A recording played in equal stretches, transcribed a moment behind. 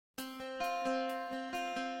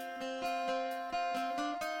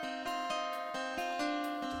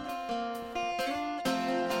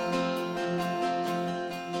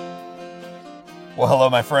Well,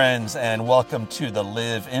 hello, my friends, and welcome to the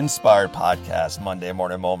Live Inspired Podcast, Monday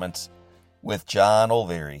Morning Moments with John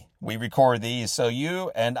O'Leary. We record these so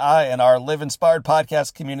you and I and our Live Inspired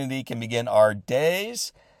Podcast community can begin our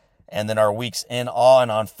days and then our weeks in awe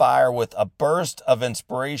and on fire with a burst of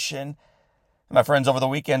inspiration. My friends, over the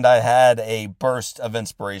weekend, I had a burst of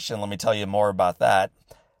inspiration. Let me tell you more about that.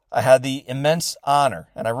 I had the immense honor,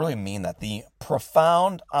 and I really mean that, the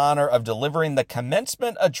profound honor of delivering the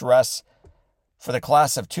commencement address for the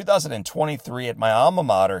class of 2023 at my alma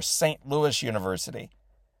mater, St. Louis University.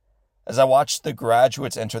 As I watched the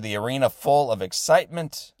graduates enter the arena full of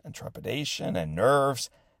excitement and trepidation and nerves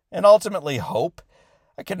and ultimately hope,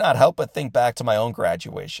 I could not help but think back to my own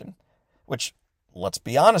graduation, which, let's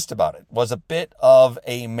be honest about it, was a bit of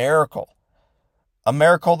a miracle. A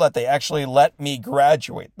miracle that they actually let me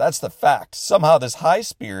graduate. That's the fact. Somehow this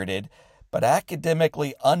high-spirited but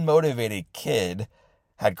academically unmotivated kid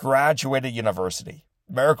had graduated university.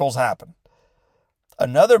 Miracles happen.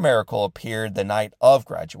 Another miracle appeared the night of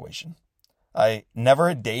graduation. I never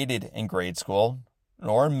had dated in grade school,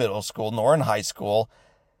 nor in middle school, nor in high school,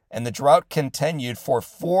 and the drought continued for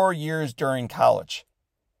 4 years during college.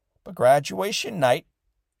 But graduation night,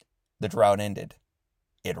 the drought ended.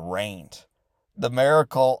 It rained. The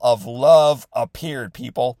miracle of love appeared,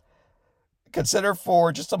 people. Consider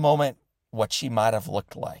for just a moment what she might have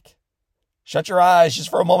looked like. Shut your eyes just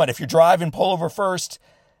for a moment. If you're driving, pull over first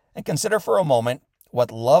and consider for a moment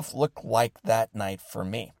what love looked like that night for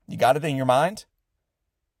me. You got it in your mind?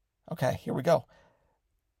 Okay, here we go.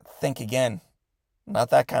 Think again. Not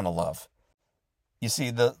that kind of love. You see,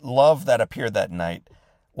 the love that appeared that night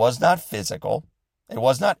was not physical. It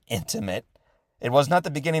was not intimate. It was not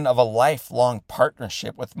the beginning of a lifelong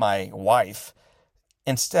partnership with my wife.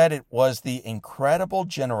 Instead, it was the incredible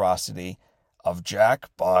generosity of Jack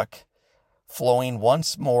Buck flowing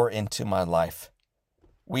once more into my life.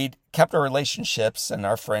 We'd kept our relationships and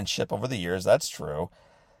our friendship over the years, that's true.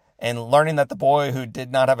 And learning that the boy who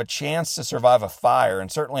did not have a chance to survive a fire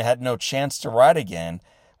and certainly had no chance to ride again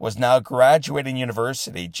was now graduating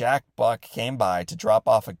university, Jack Buck came by to drop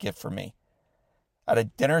off a gift for me. At a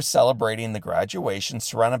dinner celebrating the graduation,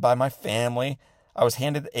 surrounded by my family, I was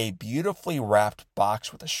handed a beautifully wrapped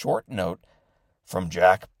box with a short note from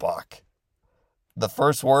Jack Buck. The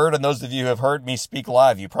first word, and those of you who have heard me speak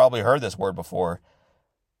live, you probably heard this word before.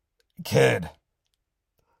 Kid.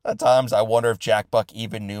 At times, I wonder if Jack Buck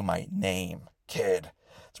even knew my name. Kid.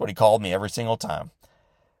 That's what he called me every single time.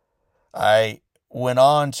 I went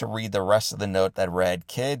on to read the rest of the note that read,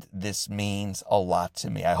 Kid, this means a lot to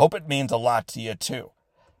me. I hope it means a lot to you too.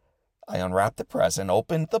 I unwrapped the present,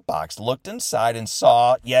 opened the box, looked inside, and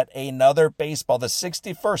saw yet another baseball, the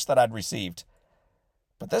 61st that I'd received.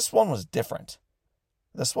 But this one was different.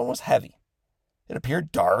 This one was heavy. It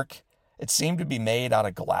appeared dark. It seemed to be made out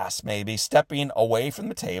of glass, maybe. Stepping away from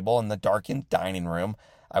the table in the darkened dining room,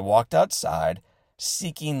 I walked outside,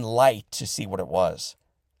 seeking light to see what it was.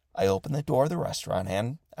 I opened the door of the restaurant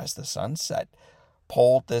and, as the sun set,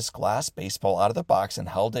 pulled this glass baseball out of the box and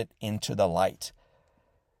held it into the light.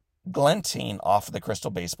 Glinting off of the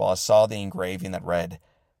crystal baseball, I saw the engraving that read,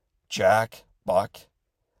 Jack Buck,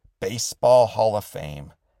 Baseball Hall of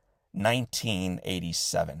Fame,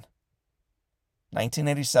 1987.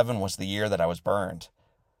 1987 was the year that I was burned.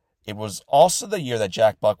 It was also the year that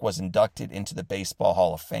Jack Buck was inducted into the Baseball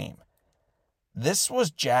Hall of Fame. This was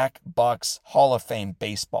Jack Buck's Hall of Fame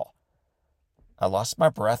baseball. I lost my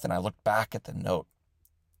breath and I looked back at the note.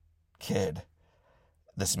 Kid,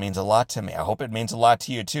 this means a lot to me. I hope it means a lot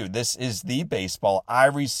to you too. This is the baseball I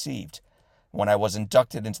received when I was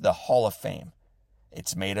inducted into the Hall of Fame.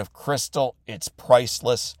 It's made of crystal. It's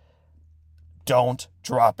priceless. Don't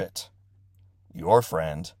drop it. Your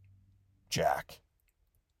friend, Jack.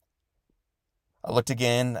 I looked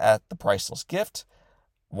again at the priceless gift.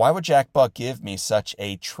 Why would Jack Buck give me such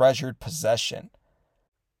a treasured possession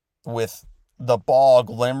with the ball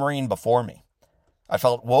glimmering before me? I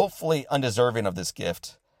felt woefully undeserving of this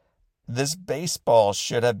gift. This baseball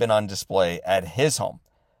should have been on display at his home.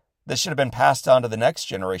 This should have been passed on to the next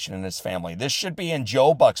generation in his family. This should be in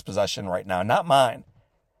Joe Buck's possession right now, not mine.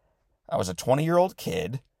 I was a 20-year-old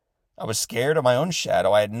kid. I was scared of my own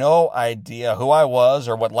shadow. I had no idea who I was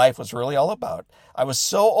or what life was really all about. I was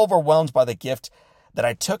so overwhelmed by the gift that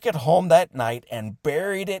I took it home that night and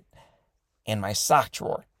buried it in my sock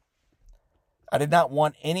drawer. I did not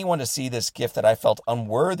want anyone to see this gift that I felt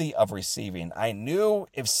unworthy of receiving. I knew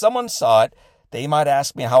if someone saw it, they might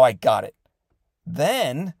ask me how I got it.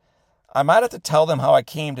 Then I might have to tell them how I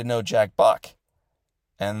came to know Jack Buck.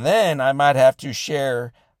 And then I might have to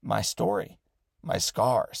share my story, my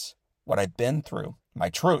scars, what I've been through, my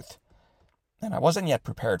truth. And I wasn't yet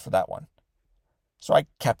prepared for that one. So I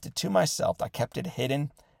kept it to myself. I kept it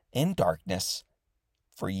hidden in darkness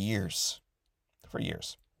for years.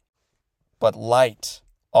 But light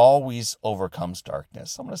always overcomes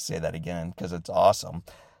darkness. I'm going to say that again because it's awesome.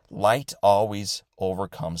 Light always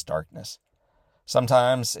overcomes darkness.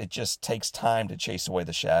 Sometimes it just takes time to chase away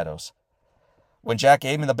the shadows. When Jack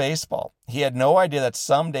gave me the baseball, he had no idea that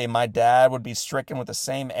someday my dad would be stricken with the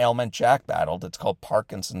same ailment Jack battled. It's called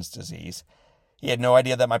Parkinson's disease. He had no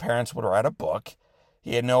idea that my parents would write a book.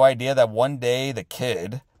 He had no idea that one day the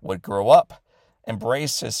kid would grow up,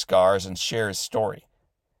 embrace his scars, and share his story.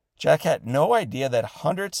 Jack had no idea that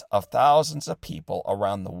hundreds of thousands of people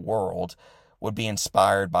around the world would be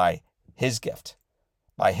inspired by his gift,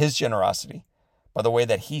 by his generosity, by the way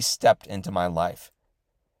that he stepped into my life.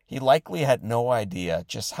 He likely had no idea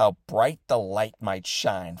just how bright the light might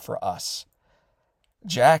shine for us.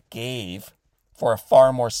 Jack gave for a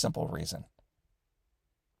far more simple reason.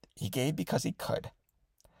 He gave because he could.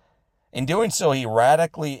 In doing so, he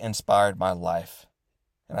radically inspired my life.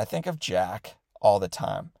 And I think of Jack all the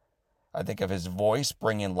time. I think of his voice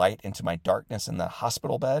bringing light into my darkness in the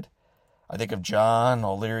hospital bed. I think of John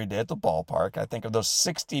O'Leary Day at the ballpark. I think of those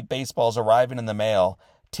 60 baseballs arriving in the mail,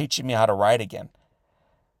 teaching me how to write again.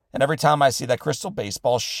 And every time I see that crystal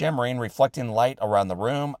baseball shimmering, reflecting light around the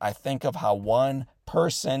room, I think of how one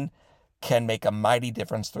person can make a mighty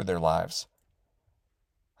difference through their lives.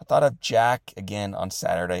 I thought of Jack again on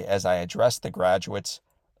Saturday as I addressed the graduates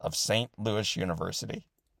of St. Louis University.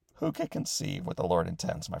 Who could conceive what the Lord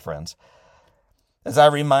intends, my friends? As I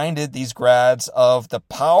reminded these grads of the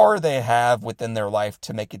power they have within their life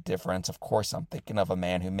to make a difference, of course, I'm thinking of a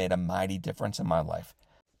man who made a mighty difference in my life.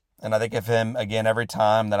 And I think of him again every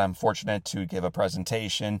time that I'm fortunate to give a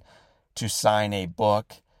presentation, to sign a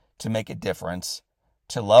book, to make a difference,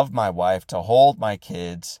 to love my wife, to hold my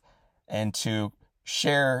kids, and to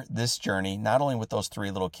share this journey, not only with those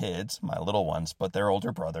 3 little kids, my little ones, but their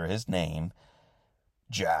older brother, his name,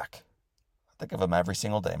 Jack. I think of him every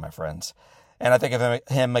single day, my friends. And I think of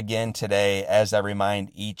him again today as I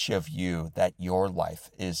remind each of you that your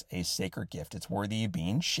life is a sacred gift. It's worthy of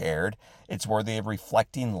being shared. It's worthy of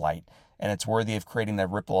reflecting light. And it's worthy of creating a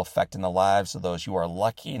ripple effect in the lives of those you are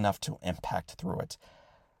lucky enough to impact through it.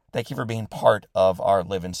 Thank you for being part of our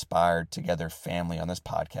Live Inspired Together family on this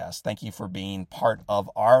podcast. Thank you for being part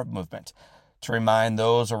of our movement to remind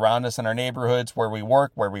those around us in our neighborhoods, where we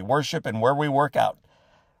work, where we worship, and where we work out,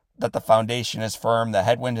 that the foundation is firm, the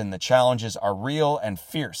headwind and the challenges are real and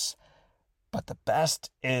fierce. But the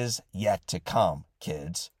best is yet to come,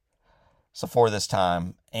 kids. So for this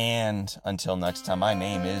time, and until next time, my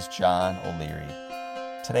name is John O'Leary.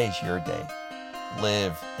 Today's your day.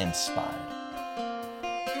 Live inspired.